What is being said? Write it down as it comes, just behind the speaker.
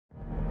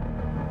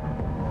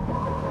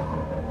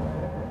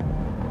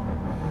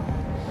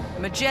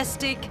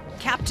Majestic,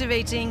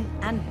 captivating,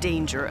 and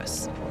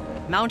dangerous,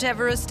 Mount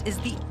Everest is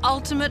the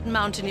ultimate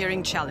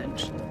mountaineering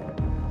challenge.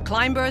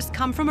 Climbers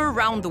come from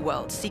around the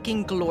world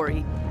seeking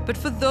glory, but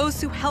for those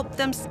who help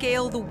them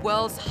scale the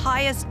world's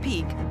highest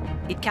peak,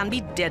 it can be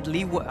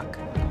deadly work.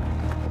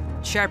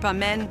 Sherpa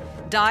men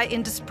die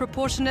in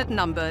disproportionate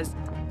numbers,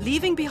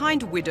 leaving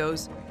behind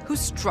widows who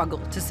struggle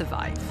to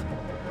survive.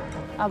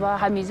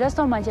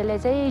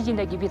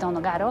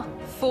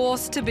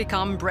 Forced to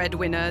become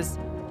breadwinners,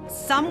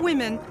 some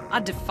women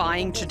are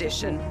defying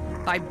tradition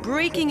by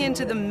breaking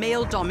into the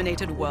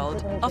male-dominated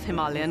world of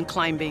Himalayan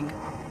climbing.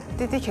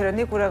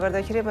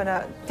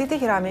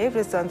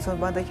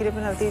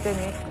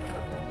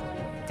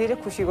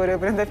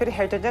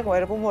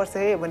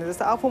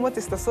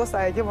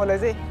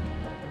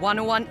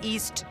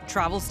 East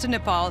travels to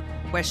Nepal,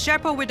 where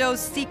Sherpa widows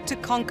seek to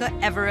conquer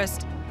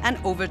Everest and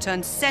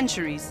overturn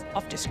centuries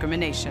of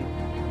discrimination.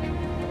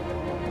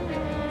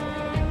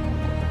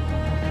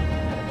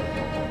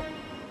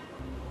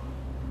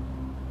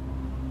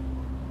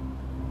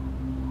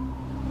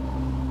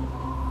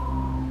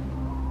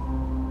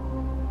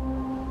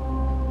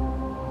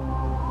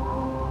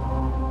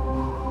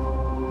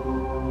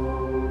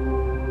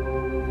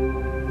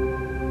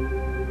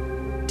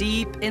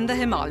 Deep in the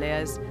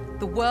Himalayas,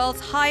 the world's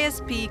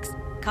highest peaks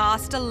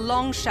cast a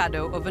long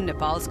shadow over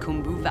Nepal's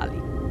Khumbu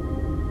Valley.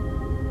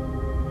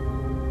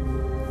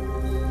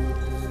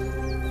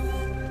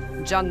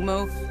 Jungmo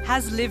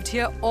has lived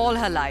here all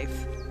her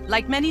life.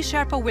 Like many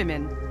Sherpa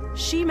women,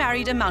 she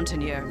married a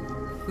mountaineer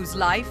whose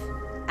life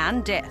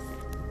and death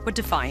were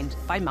defined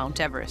by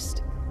Mount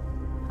Everest.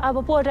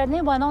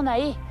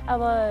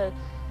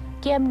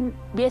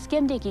 Base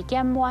camp देखि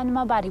camp 1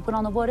 मा बारी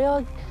पुराउनु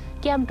पर्यो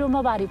camp 2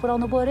 मा बारी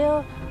पुराउनु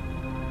पर्यो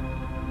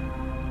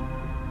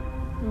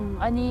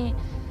अनि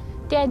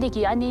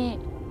त्यहाँदेखि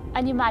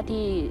अनि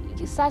माथि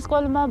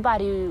सासकोलमा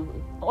बारी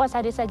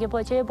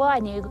ओसारिसकेपछि पो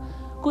अनि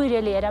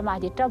कुइरे लिएर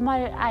माथि टपमा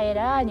आएर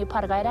अनि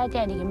फर्काएर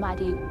त्यहाँदेखि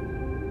माथि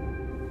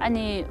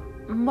अनि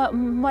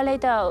मलाई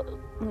त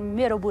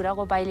मेरो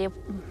बुढाको भाइले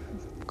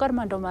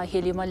कर्मण्डोमा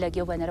हेलीमा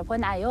लग्यो भनेर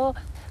फोन आयो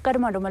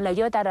कर्मण्डोमा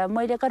लग्यो तर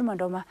मैले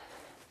कर्मण्डोमा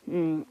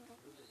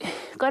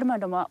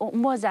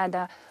म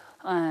जाँदा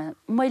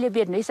मैले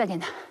भेट्नै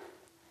सकेन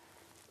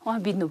उहाँ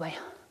बित्नु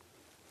भयो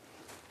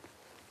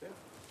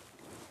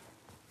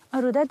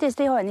अरु त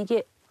त्यस्तै हो नि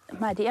के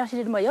माथि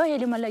एक्सिडेन्ट भयो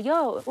हेलीमा लग्यो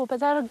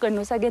उपचार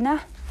गर्नु सकेन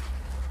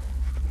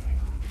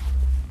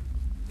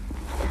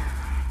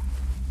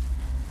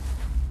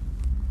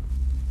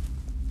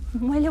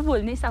मैले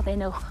बोल्नै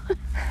सक्दैन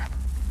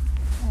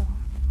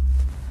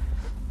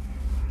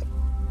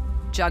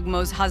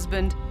Jugmo's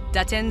husband,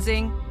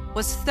 Datenzing,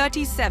 was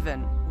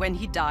 37 when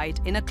he died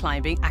in a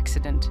climbing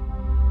accident.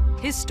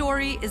 His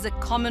story is a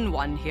common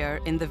one here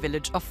in the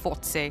village of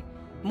Photse,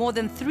 more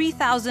than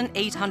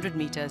 3,800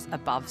 meters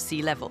above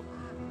sea level.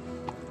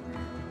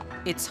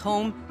 It's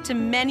home to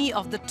many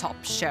of the top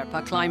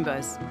Sherpa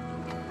climbers.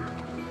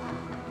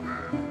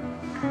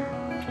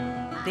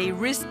 They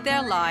risk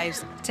their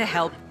lives to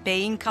help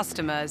paying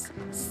customers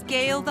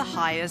scale the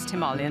highest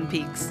Himalayan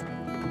peaks.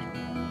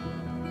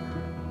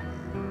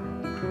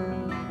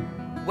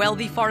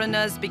 Wealthy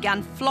foreigners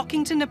began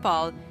flocking to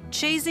Nepal,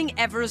 chasing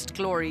Everest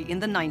glory in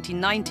the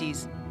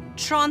 1990s,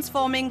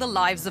 transforming the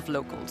lives of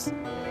locals.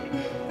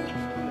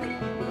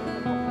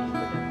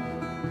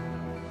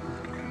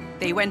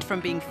 They went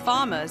from being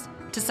farmers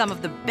to some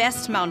of the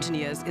best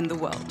mountaineers in the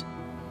world.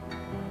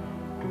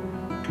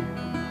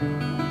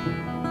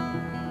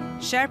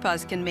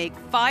 Sherpas can make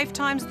 5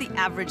 times the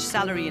average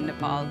salary in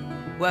Nepal,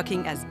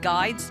 working as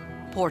guides,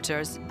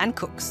 porters, and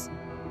cooks.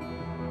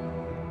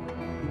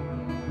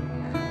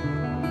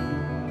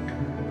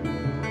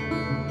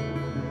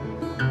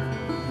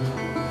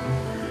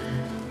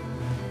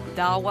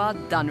 Dawa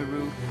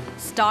Danuru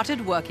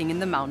started working in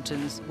the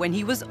mountains when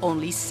he was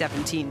only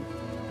 17.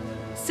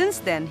 Since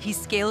then, he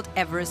scaled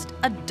Everest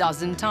a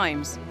dozen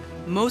times,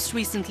 most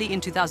recently in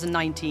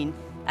 2019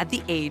 at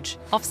the age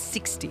of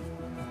 60.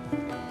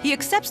 He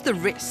accepts the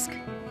risk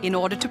in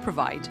order to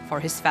provide for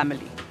his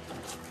family.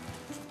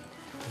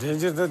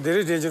 Danger,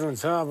 very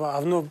dangerous.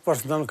 आफ्नो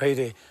personal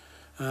Khaire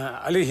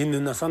अलि हिँड्नु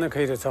नसक्ने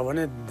खैरे छ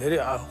भने धेरै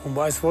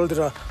हुम्बाइस fold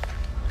र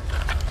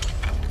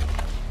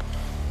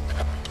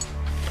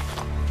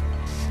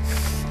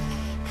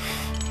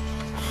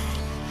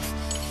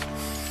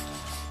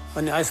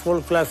अनि ice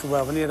fold class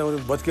भयो भने यता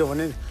बत्क्यो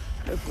भने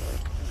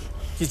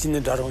किचिने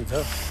डर हुन्छ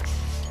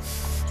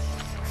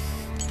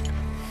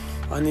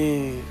अनि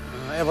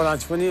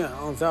एभलान्च पनि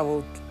आउँछ अब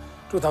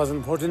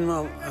 2014 मा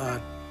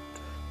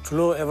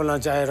ठुलो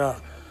एभलान्च आएर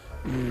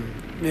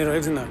मेरो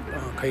एकजना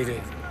खैरे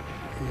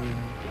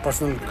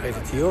पर्सनल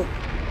खैरे थियो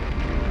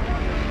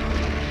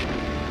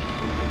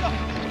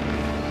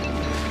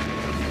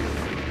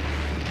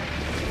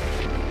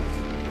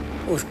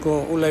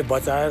उसलाई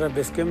बचाएर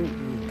बेस क्याम्प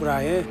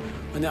पुर्याए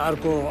अनि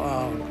अर्को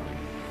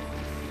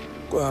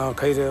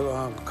खैरे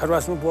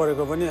खरवासमा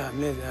परेको पनि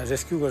हामीले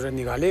रेस्क्यु गरेर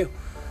निकालेर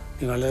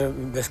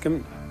बेस क्याम्प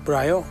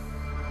पुर्यायो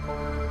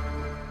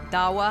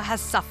Dawa has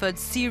suffered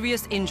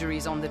serious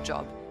injuries on the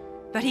job.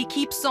 But he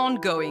keeps on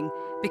going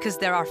because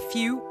there are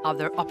few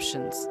other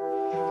options.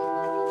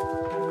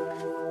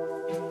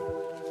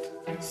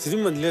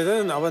 श्रीमतीले त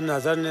अब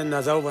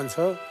नजाऊ भन्छ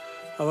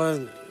अब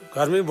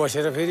घरमै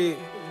बसेर फेरि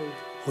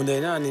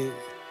हुँदैन अनि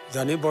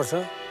जानै पर्छ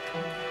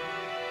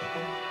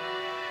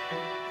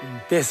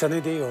पेसा नै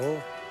त्यही हो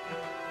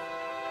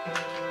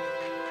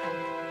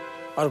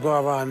अर्को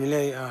अब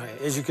हामीले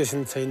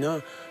एजुकेसन छैन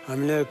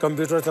हामीले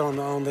कम्प्युटर चलाउन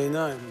आउँदैन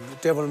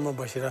टेबलमा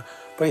बसेर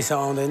पैसा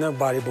आउँदैन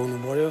बारी बोक्नु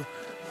पर्यो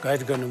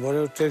गाइड गर्नु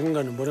पर्यो ट्रेकिङ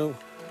गर्नु पर्यो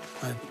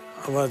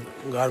अब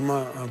घरमा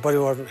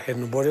परिवार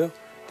हेर्नु पर्यो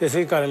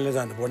त्यसै कारणले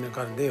जानुपर्ने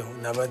कारण त्यही हो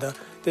नभए त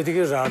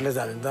त्यतिकै राडले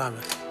जाने त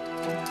हामी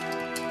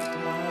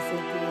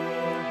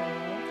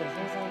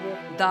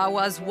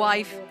Dawa's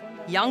wife,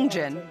 Young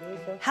Jen,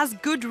 has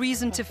good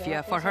reason to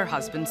fear for her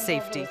husband's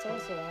safety.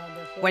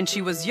 When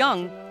she was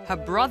young, her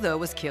brother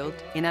was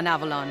killed in an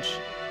avalanche.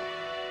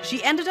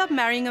 She ended up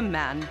marrying a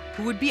man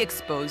who would be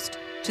exposed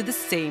to the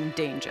same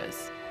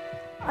dangers.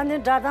 अनि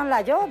डरन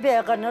लाग्यो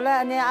बिहे गर्नुलाई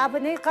अनि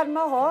आफ्नै कर्म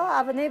हो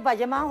आफ्नै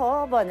बाजेमा हो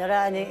भनेर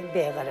अनि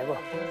बिहे गरेको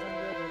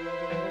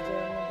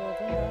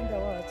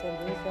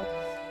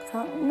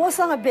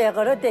मसँग बिहे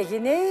गरेदेखि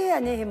नै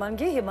अनि हिमान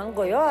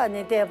गयो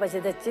अनि त्यसपछि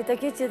त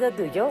चित्त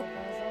दुख्यो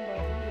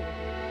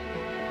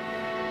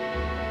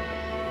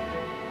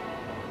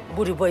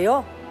बुढी भयो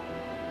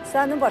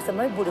सानो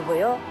वर्षमै बुढी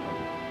भयो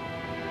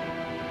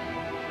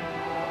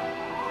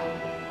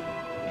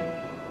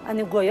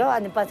अनि गयो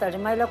अनि पछाडि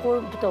महिलाको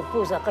त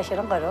पूजा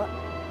कसरी गर्यो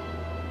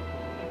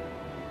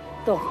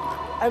त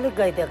अलि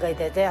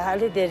गइदे चाहिँ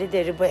अलि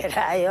धेरै भएर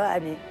आयो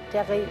अनि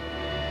ट्याक्कै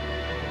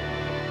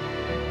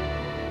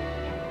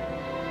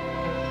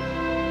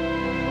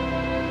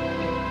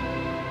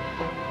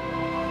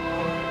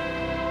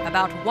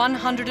About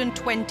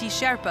 120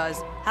 Sherpas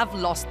have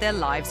lost their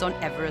lives on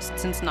Everest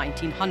since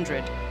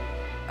 1900,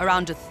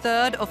 around a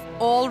third of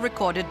all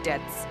recorded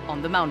deaths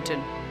on the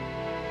mountain.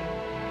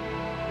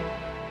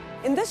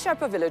 In this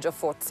Sherpa village of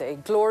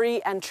Fortsay,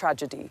 glory and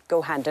tragedy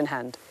go hand in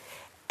hand.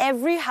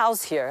 Every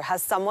house here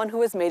has someone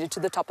who has made it to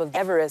the top of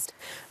Everest,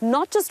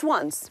 not just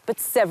once, but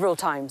several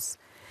times.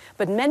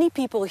 But many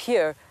people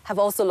here have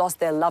also lost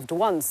their loved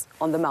ones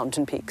on the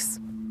mountain peaks.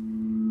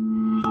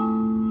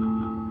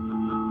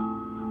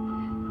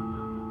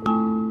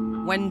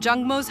 When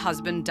Jungmo's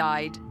husband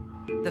died,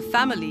 the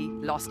family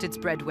lost its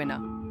breadwinner.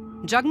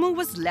 Jungmo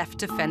was left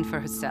to fend for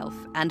herself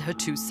and her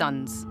two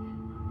sons.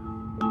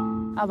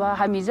 अब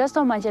हामी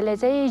जस्तो मान्छेले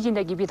चाहिँ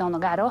जिन्दगी बिताउन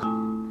गाह्रो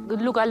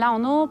लुगा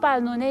लाउनु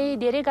पाल्नु नै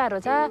धेरै गाह्रो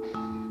छ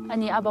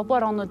अनि अब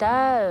पढाउनु त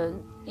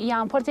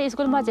यहाँ फोर्से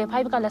स्कुलमा चाहिँ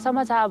 5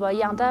 क्लाससम्म छ अब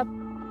यहाँ त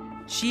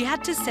She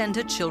had to send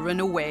her children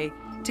away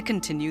to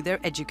continue their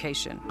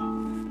education.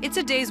 It's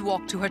a day's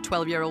walk to her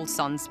 12-year-old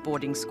son's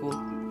boarding school.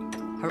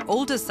 Her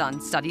older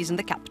son studies in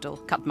the capital,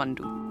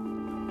 Kathmandu.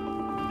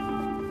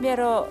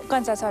 मेरो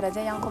कन्चा छोरा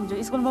चाहिँ यहाँ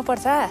कमजु स्कुलमा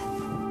पढ्छ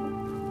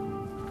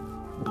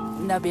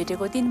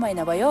नभेटेको 3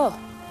 महिना भयो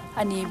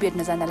अनि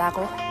भेट्न जान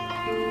लाग्यो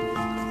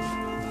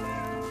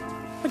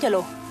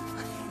चलो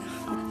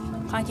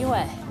कहाँ के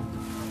भयो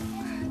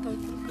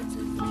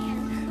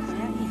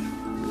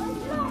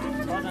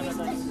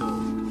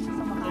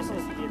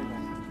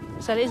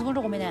सर स्कुल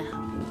को मैंने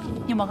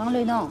你们刚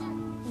来呢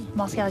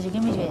मार्क्स क्या आजकल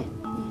मिले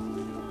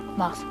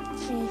मार्क्स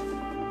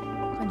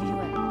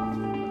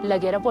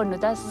लगेर पढ्नु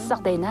त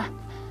सक्दैन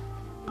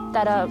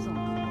तर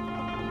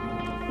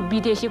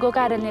विदेशीको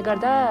कारणले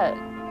गर्दा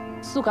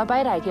सुख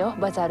पाइराख्यो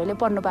बच्चाहरूले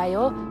पढ्नु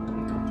पायो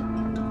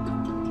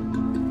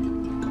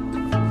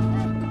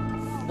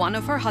One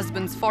of her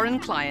husband's foreign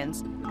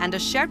clients and a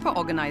Sherpa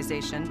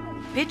organization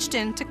pitched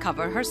in to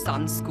cover her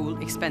son's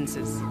school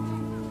expenses.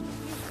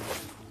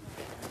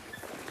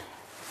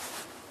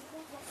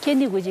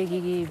 Kendi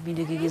gujegi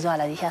bidugi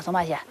zala di hasa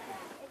masya.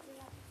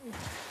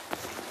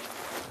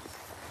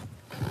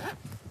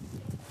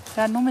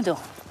 Ran nome do.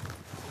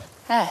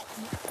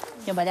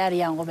 Yo badari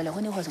yang go bele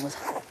honi hosu gosa.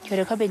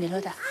 Kere ka beni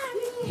lota.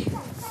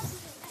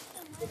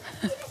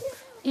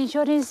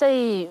 Insurance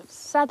sai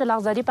 7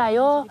 lakh जरी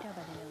पायो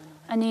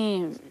अनि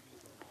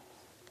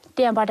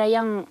त्यहाँबाट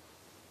यहाँ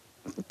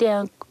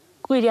त्यहाँ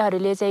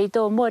कुइराहरूले चाहिँ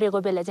त्यो मरेको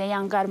बेला चाहिँ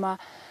यहाँ कारमा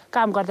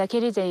काम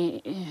गर्दाखेरि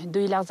चाहिँ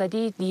 2 लाख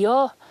जति दियो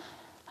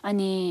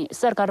अनि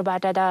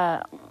सरकारबाट त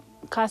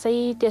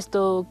खासै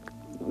त्यस्तो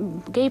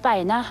केही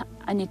पाएन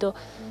अनि त्यो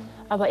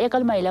अब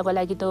एकल महिलाको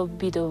लागि त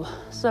बिदो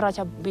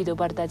सुरक्षा बिदो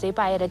पर्दा चाहिँ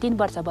पाएर 3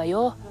 वर्ष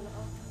भयो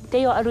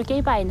त्यही अरु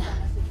केही पाएन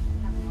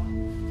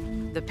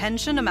The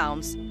pension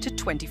amounts to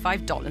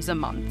 $25 a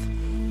month.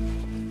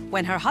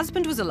 When her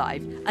husband was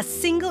alive, a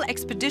single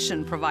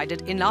expedition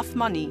provided enough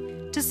money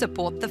to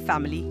support the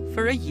family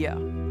for a year.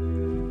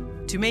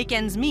 To make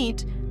ends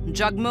meet,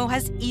 Jugmo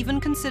has even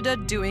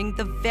considered doing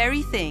the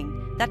very thing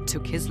that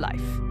took his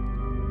life.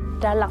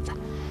 डर लाग्छ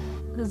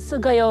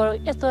गयो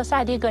यस्तो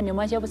शादी गर्ने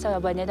मान्छे छ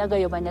भने त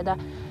गयो भने त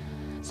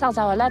सक्छ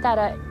होला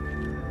तर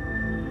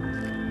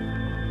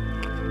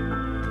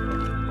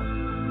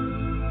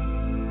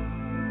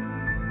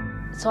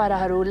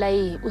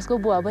छोराहरूलाई उसको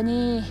बुवा पनि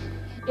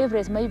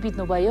एभरेस्टमै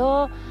बित्नु भयो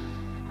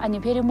अनि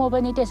फेरि म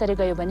पनि त्यसरी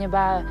गयो भने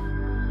बा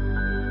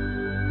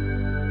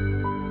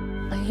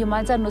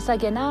हिमाल चढ्नु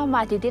सकेन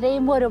माथितिरै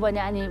मर्यो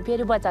भने अनि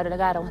फेरि बच्चाहरूलाई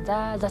गाह्रो हुन्छ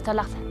जस्तो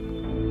लाग्छ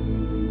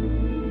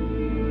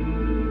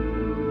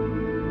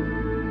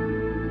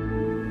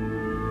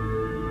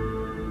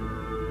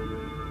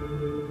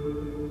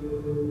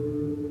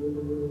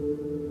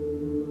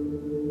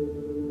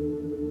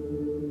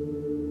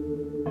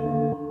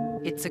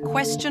It's a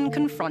question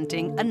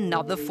confronting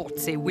another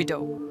Fortsey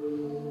widow,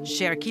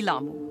 Sherpa.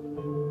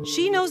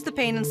 She knows the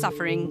pain and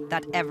suffering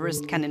that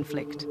Everest can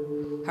inflict.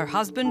 Her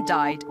husband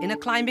died in a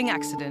climbing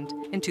accident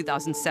in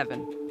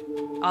 2007.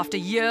 After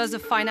years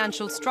of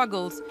financial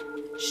struggles,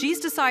 she's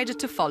decided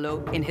to follow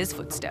in his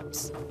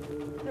footsteps.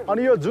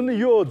 अनि यो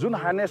जुन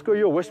हार्नेसको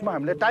यो वेस्टमा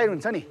हामीले tyre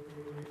हुन्छ नि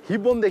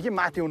हिपबोनदेखि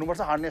माथि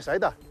हुनुपर्छ harness है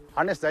त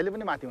हार्नेस जहिले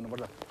पनि माथि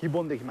हुनुपर्छ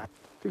हिपबोनदेखि माथि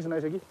ठीक छ न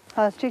यसो कि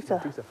ठिक छ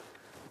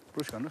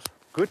पुश गर्नुस्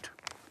गुड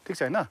ठीक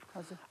छ हैन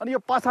अनि यो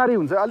पछाडी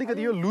हुन्छ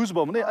अलिकति यो लुज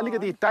भयो भने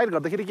अलिकति टाइट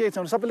गर्दाखेरि के छ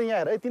सबैले यहाँ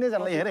हेर है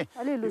तिनैजनाले हेरे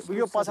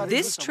यो पछाडी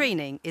This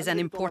training is an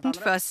important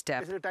first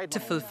step to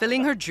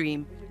fulfilling her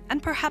dream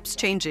and perhaps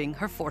changing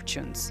her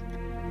fortunes.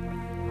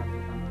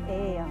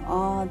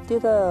 त्यो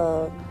त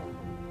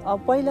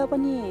पहिला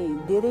पनि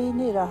धेरै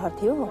नै राहत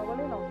थियो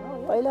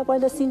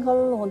पहिला सिंगल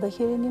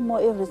हुँदाखेरि नि म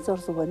एभरेस्ट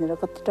चढ्छु भनेर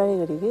कति ट्राई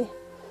गरे के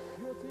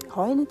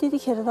हैन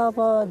त्यतिखेर त अब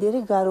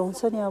धेरै गाह्रो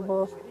हुन्छ नि अब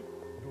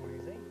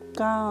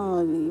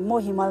कहाँ म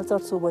हिमाल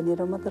चढ्छु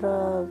भनेर मात्र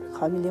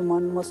हामीले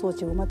मनमा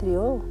सोचेको मात्रै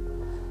हो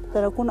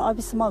तर कुन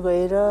अफिसमा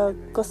गएर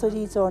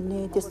कसरी चढ्ने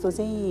त्यस्तो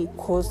चाहिँ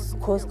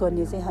खोज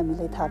गर्ने चाहिँ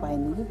हामीलाई थाहा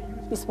भएन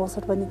कि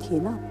स्पोन्सर पनि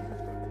थिएन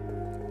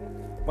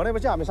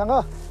भनेपछि हामीसँग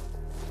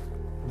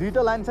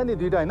दुईटा लाइन छ नि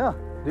दुईटा हैन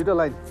दुईटा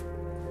लाइन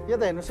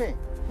यता हेर्नुस् है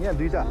यहाँ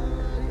दुईटा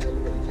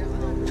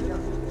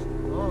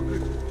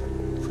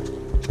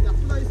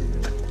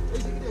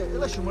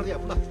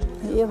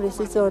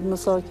एभरेस्ट चढ्नु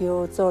सक्यो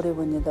चढ्यो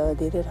भने त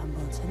धेरै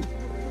राम्रो हुन्छ नि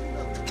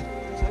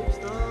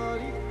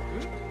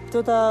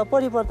त्यो त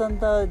परिवर्तन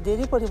त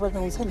धेरै परिवर्तन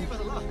हुन्छ नि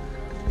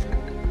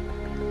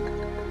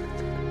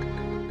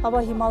अब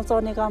हिमाल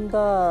चढ्ने काम त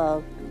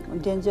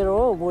डेन्जर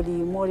हो भोलि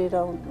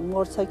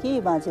मर्छ कि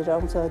बाँचेर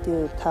आउँछ त्यो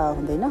थाहा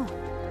हुँदैन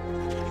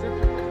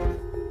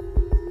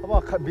अब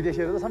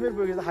विदेशीहरु त समेत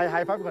पुगेछ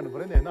हाई फाइभ गर्नु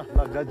पर्यो नि हैन ल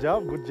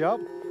good job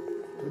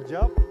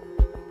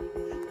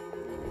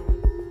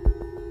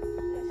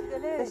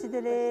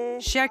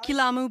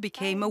Sherpa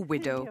became a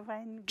widow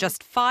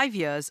just 5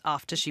 years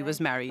after she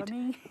was married.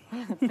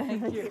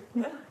 Thank you.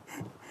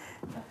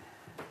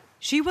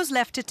 She was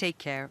left to take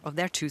care of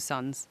their 2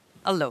 sons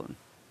alone.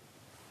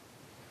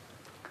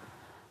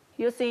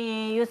 यो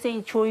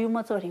चाहिँ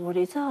छोयुमा चढेको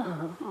रहेछ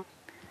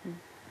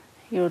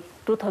यो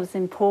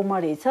 2004 मा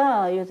रहेछ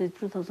यो चाहिँ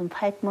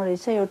 2005 मा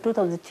रहेछ यो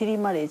 2003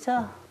 मा रहेछ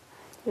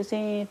यो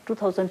चाहिँ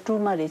 2002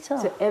 मा रहेछ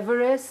So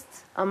Everest,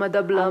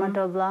 Amadablam,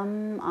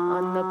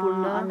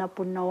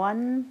 Annapurna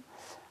 1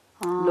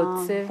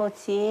 Lhotse,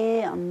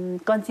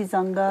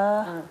 Kanchenjunga.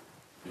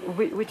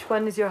 Which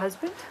one is your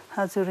husband?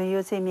 हजुर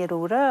यो चाहिँ मेरो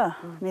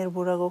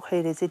बुढाको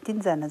खैरे चाहिँ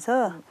 3 जना छ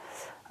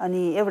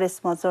अनि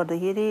एभरेस्टमा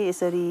चढ्दाखेरि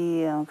यसरी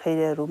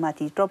खैरेहरू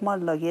माथि टपमा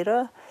लगेर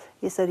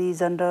यसरी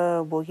झन्डा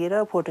बोकेर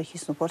फोटो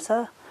खिच्नु पर्छ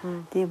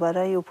त्यही भएर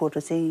यो फोटो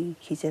चाहिँ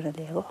खिचेर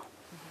ल्याएको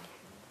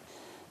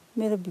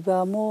मेरो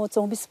विवाह म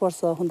 24 वर्ष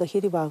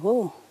हुँदाखेरि भएको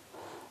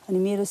अनि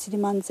मेरो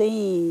श्रीमान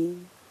चाहिँ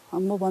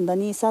म भन्दा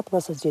नि 7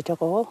 वर्ष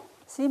जेठको हो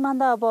श्रीमान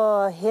त अब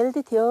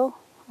हेल्दी थियो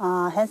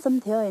ह्यान्डसम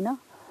थियो हैन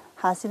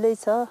हाँसिलै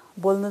छ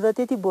बोल्नु त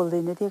त्यति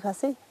बोल्दैन थियो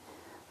खासै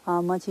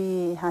मान्छे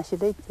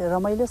हाँसिलै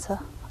रमाइलो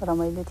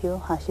थियो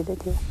हाँसिलै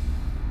थियो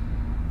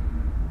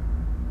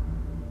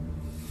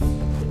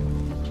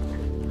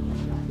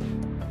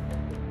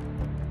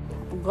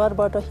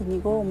घरबाट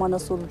हिँडेको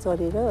मनसोल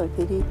चढेर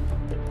फेरि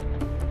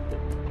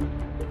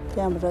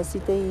त्यहाँबाट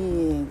सिधै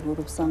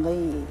ग्रुपसँगै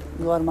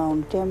घरमा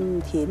आउनु टाइम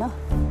थिएन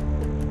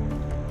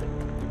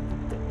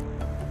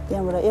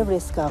त्यहाँबाट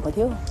एभरेस्ट गएको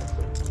थियो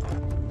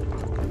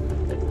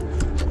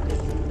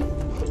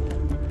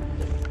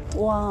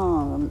वहाँ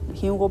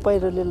हिउँको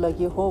पहिरोले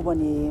लग्यो हो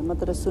भने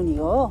मात्र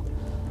सुनेको हो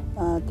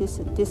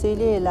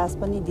त्यसैले लास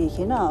पनि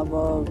देखेन अब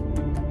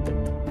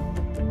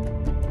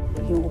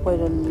हिउँको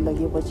पहिरोले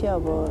लगेपछि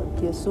अब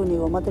त्यो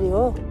सुनेको मात्रै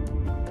हो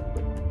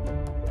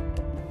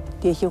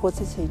देखेको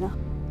चाहिँ छैन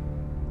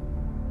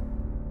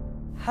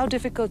How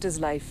difficult is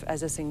life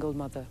as a single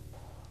mother?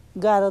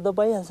 गाह्रो त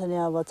भइहाल्छ नि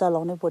अब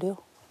चलाउनै पर्यो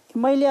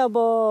मैले अब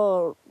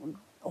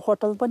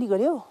होटल पनि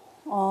गर्यो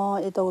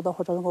यताउता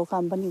होटलको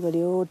काम पनि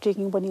गर्यो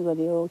ट्रेकिङ पनि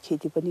गर्यो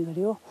खेती पनि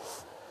गर्यो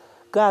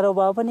गाह्रो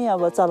भए पनि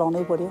अब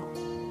चलाउनै पर्यो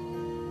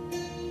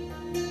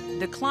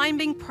The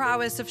climbing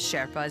prowess of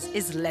Sherpas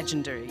is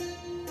legendary,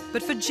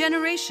 but for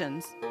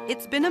generations,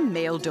 it's been a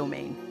male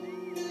domain.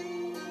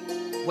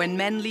 When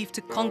men leave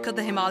to conquer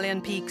the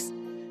Himalayan peaks,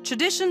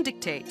 tradition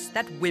dictates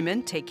that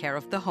women take care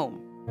of the home.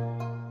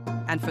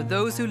 And for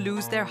those who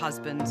lose their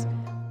husbands,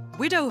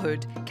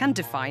 widowhood can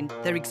define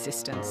their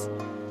existence.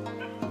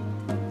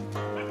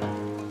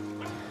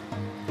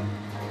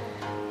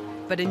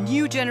 But a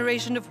new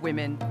generation of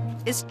women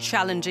is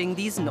challenging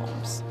these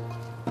norms.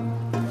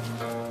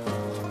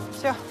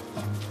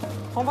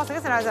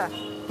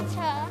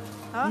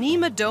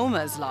 Nima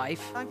Doma's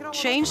life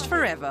changed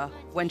forever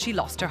when she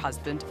lost her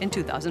husband in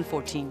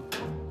 2014.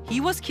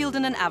 He was killed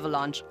in an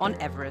avalanche on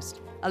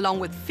Everest, along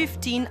with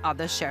 15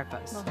 other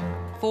Sherpas.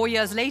 4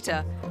 years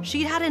later,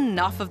 she'd had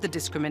enough of the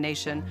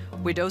discrimination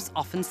widows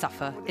often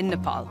suffer in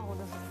Nepal.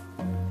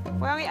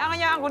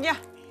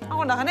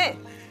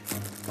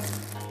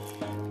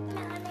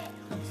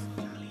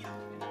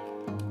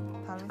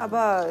 अब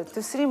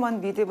त्यो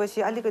श्रीमन्त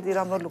बितेपछि अलिकति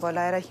राम्रो लुगा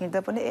लाएर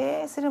हिँड्दा पनि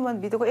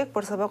श्रीमन्त बितेको 1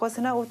 वर्ष भएको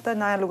छैन उता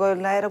नयाँ लुगा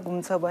लाएर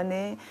घुम्छ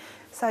भने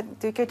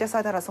त्यो केटा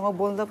साथीहरूसँग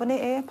बोल्दा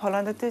पनि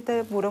फलाना त्यो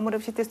त बुढो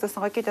मरेपछि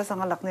त्यस्तोसँग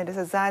केटासँग लाग्ने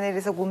रहेछ जाने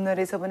रहेछ घुम्ने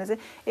रहेछ भने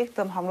चाहिँ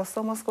एकदम हाम्रो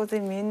समाजको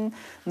चाहिँ मेन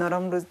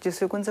नराम्रो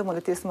जेसो कुन चाहिँ मलाई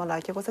त्यसमा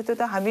लागेको छ त्यो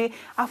त हामी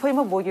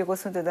आफैमा भोगेको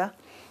छौँ त्यो त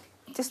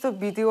त्यस्तो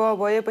भिडियो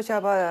भएपछि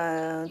अब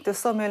त्यो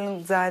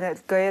सम्मेलन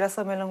गएर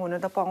सम्मेलन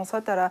हुन त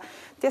पाउँछ तर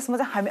त्यसमा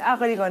चाहिँ हामी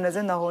अगाडि गर्न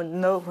चाहिँ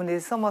नहुने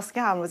समाज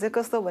क्या हाम्रो चाहिँ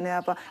कस्तो भने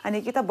अब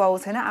अनि कि त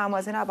बाउ छैन आमा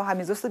छैन अब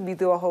हामी जस्तो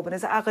भिडियो हो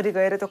भने चाहिँ अगाडि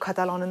गएर त्यो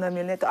खाता लाउन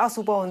नमिल्ने त्यो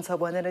अशुभ हुन्छ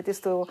भनेर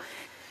त्यस्तो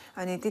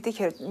अनि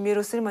त्यतिखेर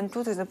मेरो श्रीमन्त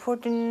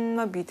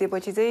 2014मा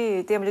बितेपछि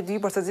चाहिँ त्यहाँबाट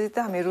 2 वर्ष चाहिँ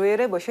त हामी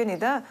रोएरै बस्यो नि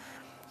त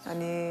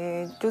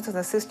अनि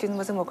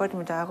 2016मा चाहिँ म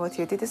काठमाडौँ आएको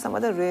थिएँ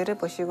त्यतिसम्म त रोएरै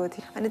बसेको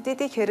थिएँ अनि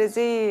त्यतिखेर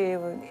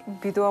चाहिँ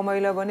विधवा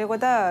महिला भनेको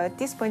त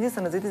 30-35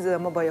 जना जति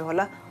जम्मा भयो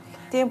होला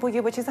त्यहाँ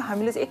पुगेपछि चाहिँ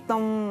हामीले चाहिँ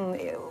एकदम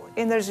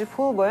एनर्जी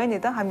फुल भयो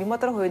नि त हामी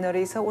मात्र होइन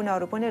रहेछ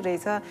उनीहरू पनि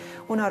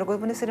रहेछ उनीहरूको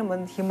पनि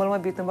श्रीमन्त हिमालमा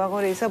बित्नु भएको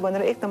रहेछ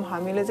भनेर एकदम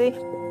हामीले चाहिँ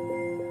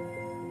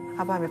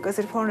अब हामी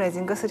कसरी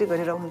फन्ड कसरी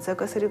गरेर हुन्छ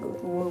कसरी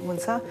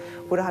हुन्छ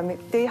पुरा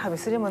हामी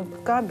श्रीमन्त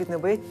कहाँ बित्नु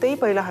भयो त्यही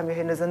पहिला हामी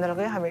हेर्न जान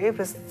गयो हामी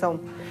एभरेस्ट जाउँ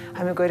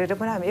हामी गरेर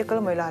पनि हामी एक्लै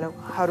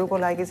महिलाहरूको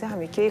लागि चाहिँ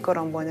हामी केही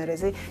गरौँ भनेर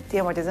चाहिँ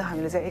त्यहाँबाट चाहिँ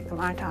हामीले चाहिँ एकदम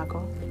आँट आएको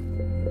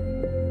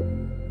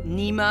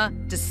Nima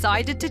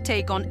decided to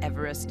take on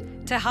Everest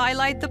to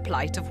highlight the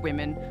plight of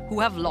women who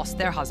have lost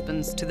their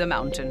husbands to the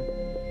mountain.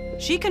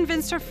 She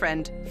convinced her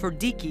friend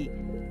Fordiki,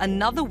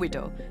 another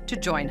widow, to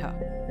join her.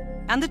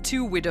 And the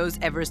Two Widows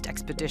Everest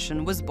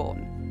expedition was born.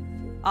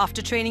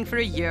 After training for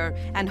a year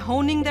and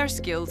honing their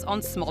skills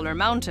on smaller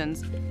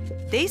mountains,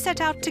 they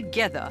set out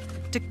together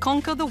to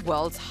conquer the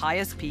world's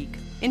highest peak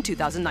in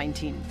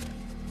 2019.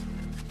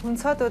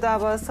 हुन्छ त्यो त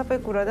अब सबै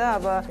कुरा त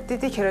अब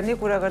त्यतिखेर नै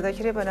कुरा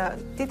गर्दाखेरि पनि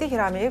त्यतिखेर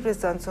हामी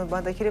एभरेस्ट जान्छौँ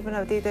भन्दाखेरि पनि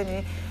अब त्यही त नि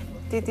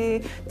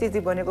त्यति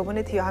भनेको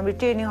पनि थियो हामी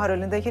ट्रेनिङहरू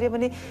लिँदाखेरि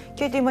पनि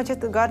केटीमा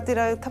चाहिँ घरतिर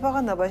थपक्क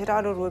नबसेर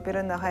आलु रोपेर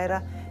नखाएर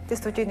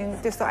त्यस्तो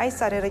ट्रेनिङ त्यस्तो आइस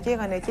सारेर के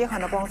गर्ने के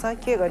खान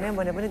पाउँछ के गर्ने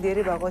भने पनि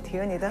धेरै भएको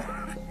थियो नि त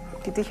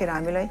त्यतिखेर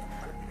हामीलाई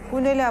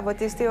कुनैले अब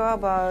त्यस्तै हो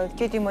अब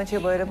केटी मान्छे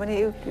भएर पनि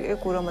यो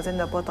कुरामा चाहिँ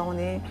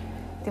नबताउने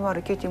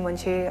तिमीहरू केटी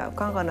मान्छे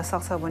कहाँ गर्न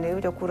सक्छ भने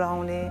एउटा कुरा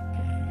आउने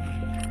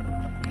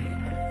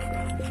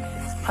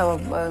अब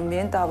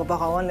मेन त अब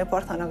भगवानले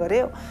प्रार्थना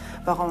गर्यो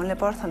भगवानले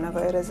प्रार्थना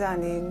गरेर चाहिँ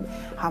अनि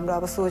हाम्रो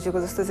अब सोचेको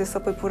जस्तो चाहिँ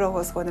सबै पुरा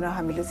होस् भनेर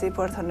हामीले चाहिँ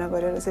प्रार्थना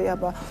गरेर चाहिँ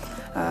अब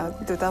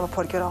त्यो त अब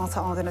फर्केर आउँछ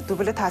आउँदैन त्यो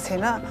बेला थाहा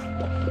छैन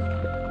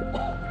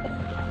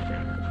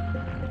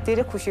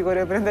धेरै खुसी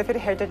गऱ्यो भने त फेरि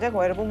हार्ट एट्याक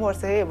भएर पो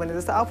मर्छ है भने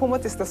जस्तो आफूमा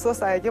त्यस्तो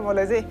सोच आयो कि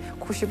मलाई चाहिँ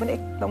खुसी पनि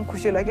एकदम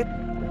खुसी लाग्यो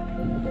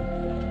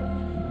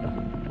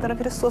तर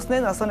फेरि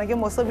सोच्नै नसक्ने कि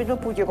म सबिटमा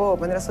पुगेको हो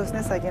भनेर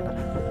सोच्नै सकेन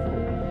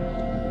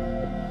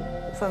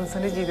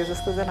सँगसँगै जिते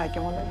जस्तो चाहिँ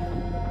लाग्यो मलाई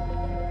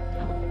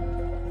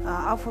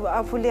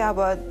आफूले अब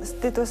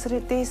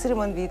त्यही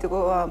श्रीमन्त बितेको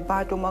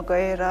बाटोमा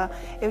गएर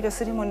एउटा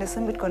श्रीमन्तले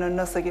सब्मिट गर्न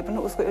नसके पनि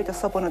उसको एउटा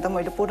सपना त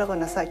मैले पुरा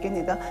गर्न सकेँ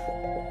नि त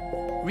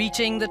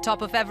Reaching the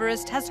top of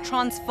Everest has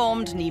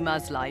transformed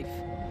Nima's life.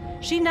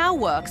 She now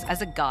works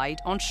as a guide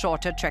on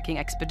shorter trekking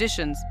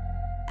expeditions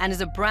and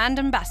is a brand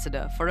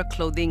ambassador for a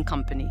clothing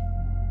company.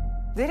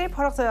 धेरै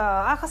फरक छ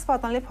आकाश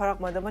पातालले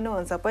फरक भन्दा पनि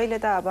हुन्छ पहिले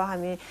त अब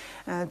हामी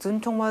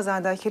जुन ठाउँमा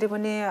जाँदाखेरि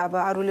पनि अब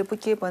अरूले पो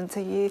के भन्छ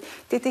कि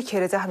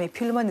त्यतिखेर चाहिँ हामी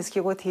फिल्डमा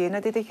निस्केको थिएन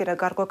त्यतिखेर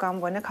घरको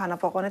काम गर्ने खाना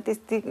पकाउने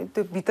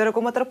त्यो भित्रको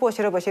मात्र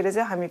पसेर बसेर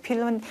चाहिँ हामी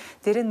फिल्डमा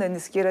धेरै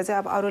ननिस्किएर चाहिँ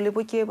अब अरूले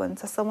पो के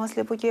भन्छ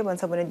समाजले पो के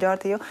भन्छ भन्ने डर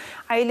थियो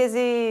अहिले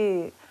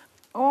चाहिँ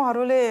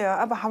उहाँहरूले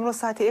अब हाम्रो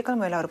साथी एकल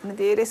महिलाहरू पनि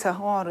धेरै छ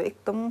उहाँहरू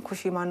एकदम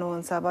खुसी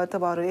मान्नुहुन्छ अब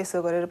तपाईँहरू यसो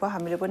गरेर पो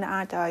हामीले पनि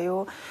आँट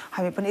आयो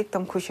हामी पनि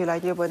एकदम खुसी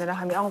लाग्यो भनेर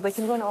हामी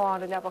आउँदाखेरि पनि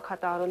उहाँहरूले अब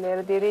खाताहरू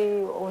लिएर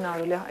धेरै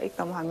उनीहरूले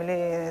एकदम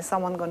हामीले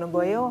सम्मान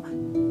गर्नुभयो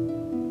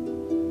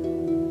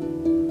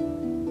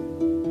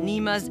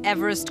Nima's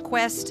Everest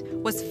quest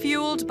was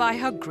fueled by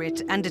her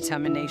grit and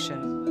determination.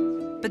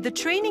 But the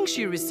training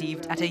she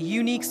received at a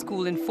unique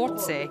school in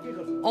Fortse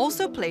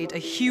also played a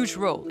huge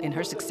role in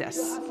her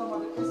success.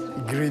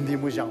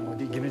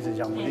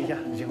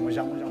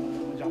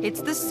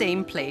 It's the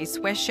same place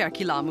where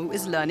Sherkilamu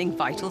is learning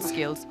vital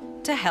skills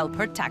to help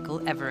her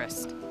tackle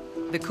Everest.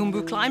 The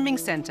Khumbu Climbing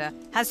Center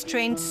has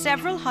trained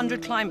several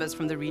hundred climbers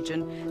from the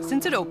region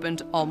since it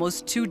opened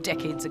almost 2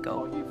 decades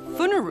ago.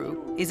 Funaru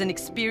is an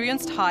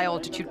experienced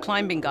high-altitude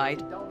climbing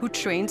guide who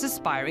trains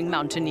aspiring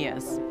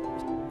mountaineers.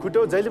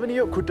 खुट्टा जहिले पनि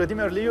यो खुट्टा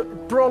तिमीहरूले यो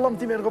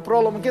तिमीहरूको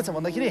problem के छ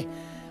भन्दाखेरि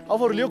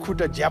अबहरुले यो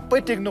खुट्टा झ्याप्पै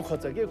टेक्न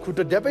खोज्छ के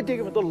खुट्टा झ्याप्पै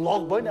टेक्यो भने त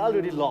लक भयो नि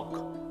अलरेडी लक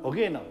हो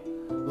कि हैन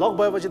लक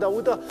भएपछि त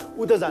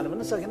उ त जानु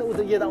पनि सकेन उ त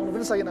यता आउनु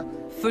पनि सकेन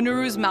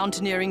Funuru's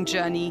mountaineering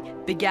journey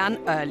began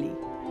early,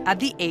 at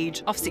the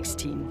age of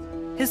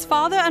 16. His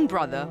father and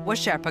brother were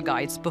Sherpa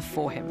guides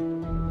before him.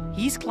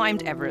 He's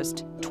climbed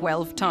Everest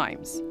 12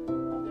 times.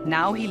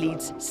 Now he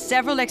leads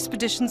several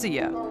expeditions a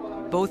year,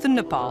 both in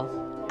Nepal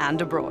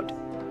and abroad.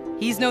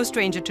 He's no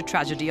stranger to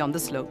tragedy on the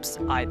slopes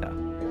either.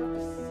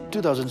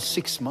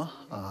 2006 मा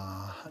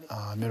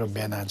मेरो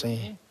बिहान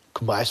चाहिँ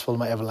खुम्बा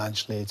आइसफलमा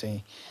एभलान्चले चाहिँ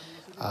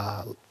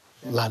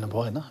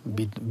लानुभयो हैन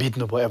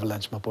बित्नुभयो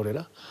एभलान्चमा परेर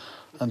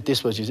अनि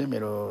त्यसपछि चाहिँ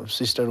मेरो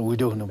सिस्टर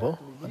विडो हुनुभयो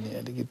अनि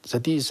अलिकति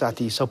जति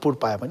साथी सपोर्ट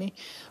पाए पनि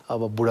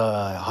अब बुढा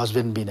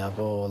हस्बेन्ड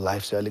बिनाको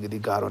लाइफ चाहिँ अलिकति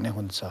गाह्रो नै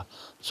हुन्छ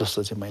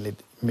जस्तो चाहिँ मैले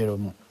मेरो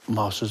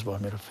महसुस भयो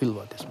मेरो फिल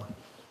भयो त्यसमा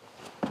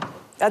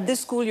At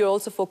this school, you're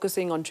also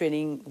focusing on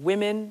training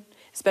women,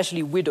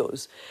 especially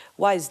widows.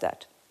 Why is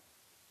that?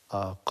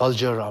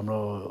 Culture हाम्रो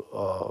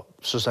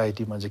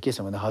सोसाइटीमा चाहिँ के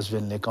छ भने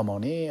हस्बेन्डले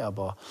कमाउने अब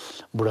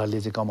बुढाले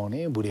चाहिँ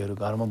कमाउने बुढीहरू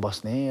घरमा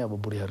बस्ने अब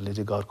बुढीहरूले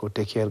चाहिँ घरको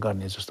टेक केयर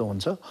गर्ने जस्तो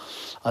हुन्छ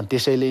अनि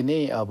त्यसैले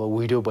नै अब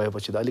विडो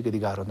भएपछि त अलिकति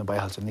गाह्रो नै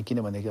भइहाल्छ नि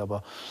किनभने अब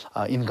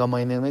इन्कम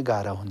नै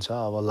गाह्रो हुन्छ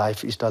अब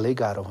लाइफ स्टाइलै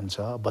गाह्रो हुन्छ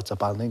बच्चा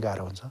पाल्नै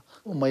गाह्रो हुन्छ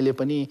मैले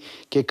पनि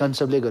के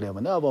कन्सेप्टले गरेँ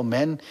भने अब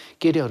मेन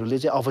केटीहरूले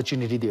चाहिँ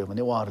अपर्च्युनिटी दियो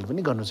भने उहाँहरूले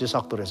पनि गर्नु चाहिँ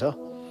सक्दो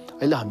रहेछ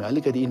अहिले हामी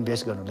अलिकति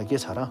इन्भेस्ट गर्नुलाई के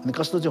छ र अनि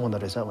कस्तो चाहिँ हुँदो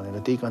रहेछ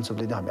भनेर त्यही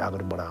कन्सेप्टले चाहिँ हामी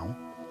अगाडि बढायौँ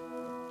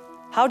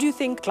How do you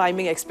think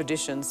climbing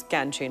expeditions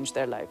can change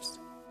their lives?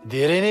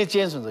 धेरै नै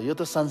चेन्ज हुन्छ यो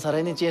त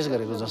संसारै नै चेन्ज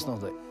गरेको जस्तो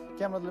हुन्छ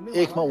के मतलब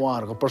एकमा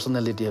उहाँहरूको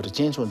पर्सनालिटीहरू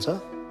चेन्ज हुन्छ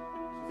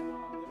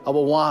अब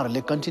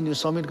उहाँहरूले कन्टिन्यू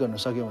सब्मिट गर्न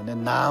सक्यो भने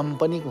नाम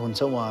पनि हुन्छ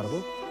उहाँहरूको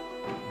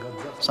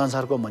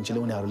संसारको मान्छेले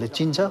उनीहरूले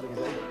चिन्छ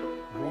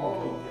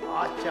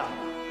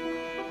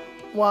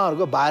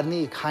उहाँहरूको बार्ने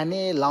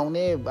खाने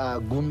लाउने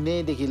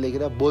घुम्नेदेखि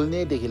लिएर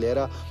बोल्नेदेखि लिएर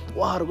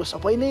उहाँहरूको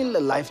सबै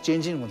नै लाइफ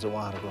चेन्जिङ हुन्छ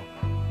उहाँहरूको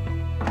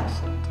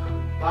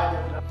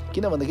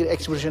किन भन्दाखेरि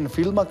एक्सपिडिसन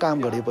फिल्डमा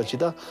काम गरेपछि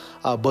त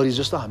बढी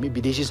जस्तो हामी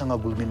विदेशीसँग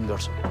घुलमिल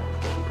गर्छौँ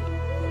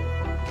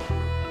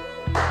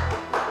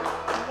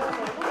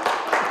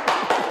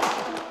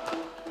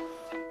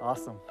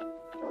Awesome.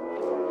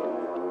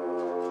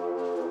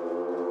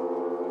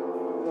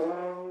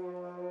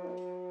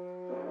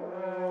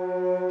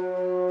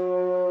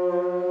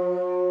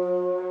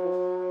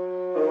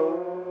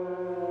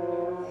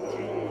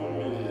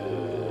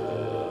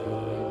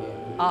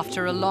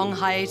 After a long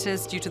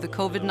hiatus due to the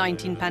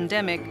COVID-19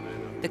 pandemic,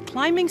 the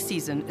climbing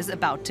season is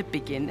about to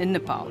begin in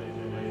Nepal.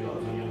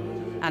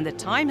 And the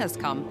time has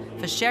come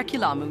for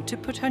Sherkilamu to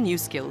put her new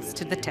skills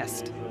to the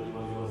test.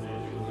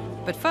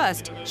 But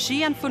first,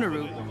 she and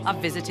Funuru are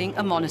visiting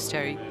a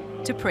monastery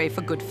to pray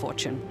for good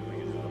fortune.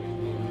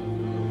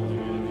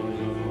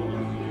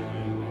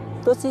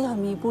 त्यो चाहिँ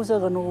हामी पूजा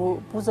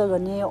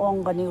गर्ने अङ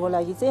गर्नेको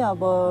लागि चाहिँ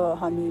अब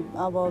हामी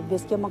अब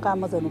बेस केम्पमा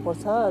काममा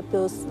जानुपर्छ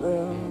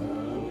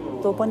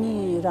त्यो पनि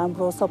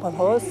राम्रो सफल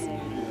होस्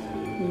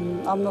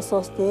आफ्नो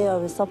स्वास्थ्य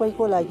अब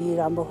सबैको लागि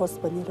राम्रो होस्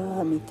भनेर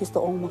हामी त्यस्तो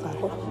अङमा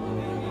गएको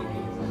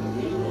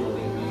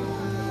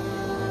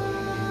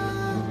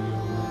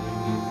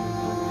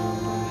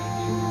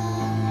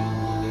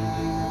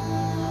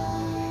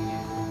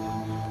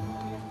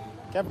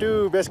Camp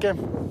to base camp.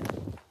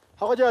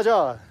 How are you?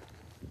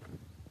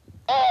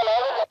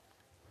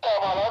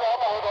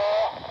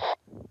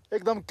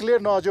 एकदम क्लियर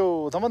नजो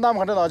थम नाम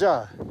खण्ड नजा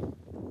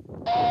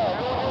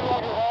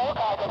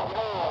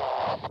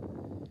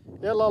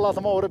ए ल ल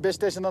थम ओरे बेस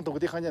स्टेशन न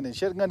तुगति खञ्या नि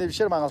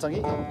शेर मांगल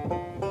संगी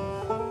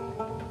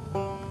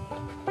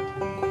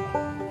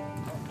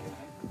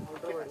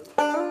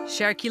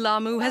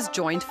Sherkilamu has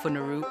joined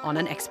Funuru on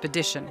an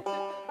expedition.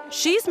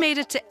 She's made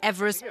it to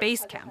Everest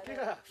Base Camp,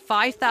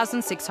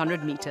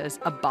 5,600 meters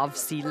above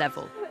sea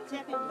level.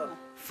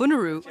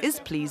 Funuru is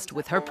pleased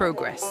with her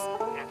progress.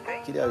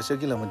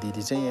 Sherkilamu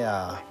दिदी चाहिँ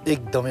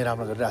एकदमै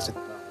राम्रो गरिरहेछ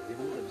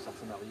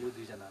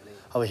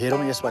अब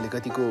हेरौँ यसपालि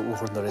कतिको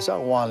उफ्रिँदो रहेछ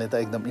उहाँले त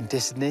एकदम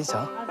इन्ट्रेस्टेड नै छ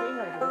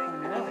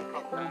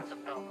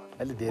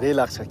अहिले धेरै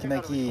लाग्छ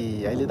किनकि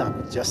अहिले त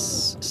हामी जस्ट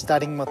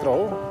स्टार्टिङ मात्र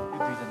हो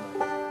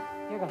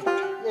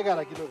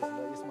 11 किलो रहेछ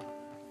यसमा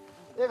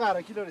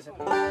 11 किलो रहेछ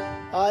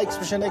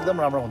एक्सप्रेसन एकदम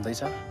राम्रो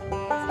हुँदैछ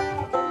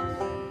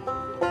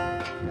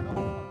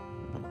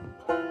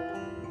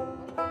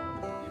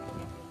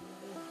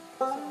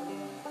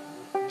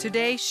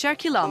Today,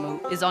 Sherkilamu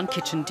is on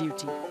kitchen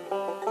duty.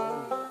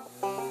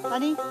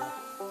 अनि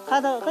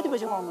खादा कति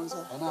बजे खाउनुहुन्छ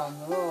हैन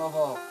हाम्रो अब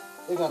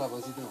 11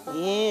 बजे त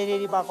ए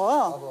रेडी भएको हो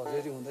अब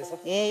रेडी हुँदैछ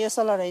ए यो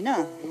सलर हैन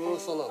यो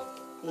सलर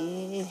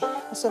ए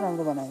कस्तो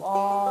राम्रो बनायो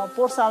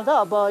पोहोर साल त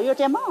अब यो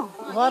टाइममा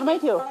घरमै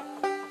थियो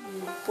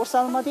पोहोर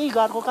सालमा त्यही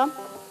घरको काम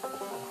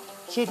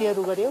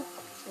खेतीहरू गर्यो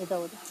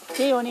यताउता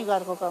त्यही हो नि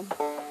घरको काम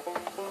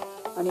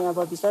अनि अब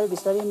बिस्तारै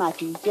बिस्तारै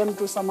माथि क्याम्प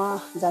 2 सम्म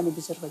जाने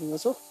विचार गरेको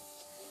छु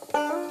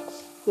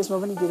त्यसमा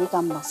पनि धेरै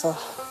काम लाग्छ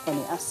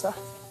भन्ने आशा छ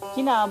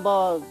किन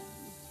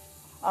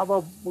अब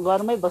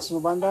घरमै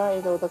बस्नुभन्दा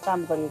यताउता काम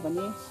गर्यो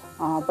भने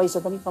पैसा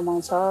पनि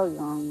कमाउँछ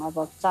अब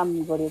काम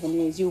गर्यो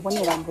भने जिउ पनि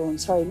राम्रो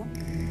हुन्छ हैन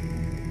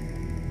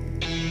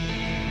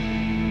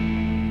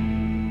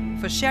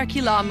For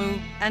Sherki Lamu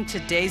and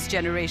today's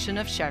generation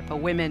of Sherpa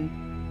women,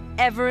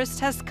 Everest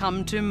has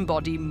come to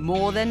embody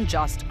more than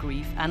just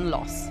grief and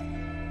loss.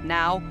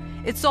 Now,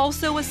 it's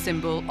also a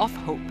symbol of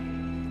hope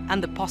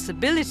and the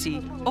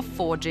possibility of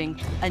forging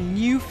a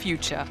new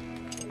future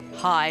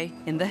high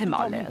in the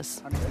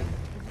Himalayas.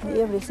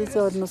 Everest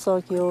चढ्नु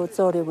सक्यो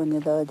चढ्यो भने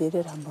त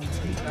धेरै राम्रो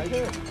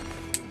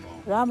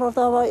हुन्छ राम्रो त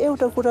अब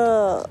एउटा कुरा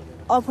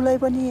आफूलाई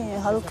पनि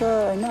हल्का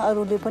हैन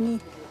अरूले पनि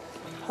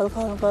हल्का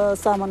हल्का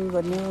सामान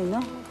गर्ने हैन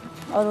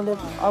अरूले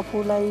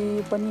आफूलाई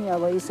पनि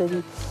अब यसरी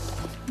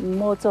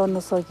म चढ्न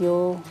सक्यो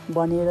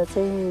भनेर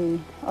चाहिँ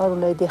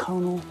अरूलाई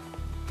देखाउनु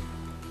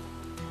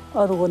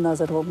अरूको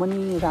नजरमा पनि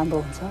राम्रो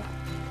हुन्छ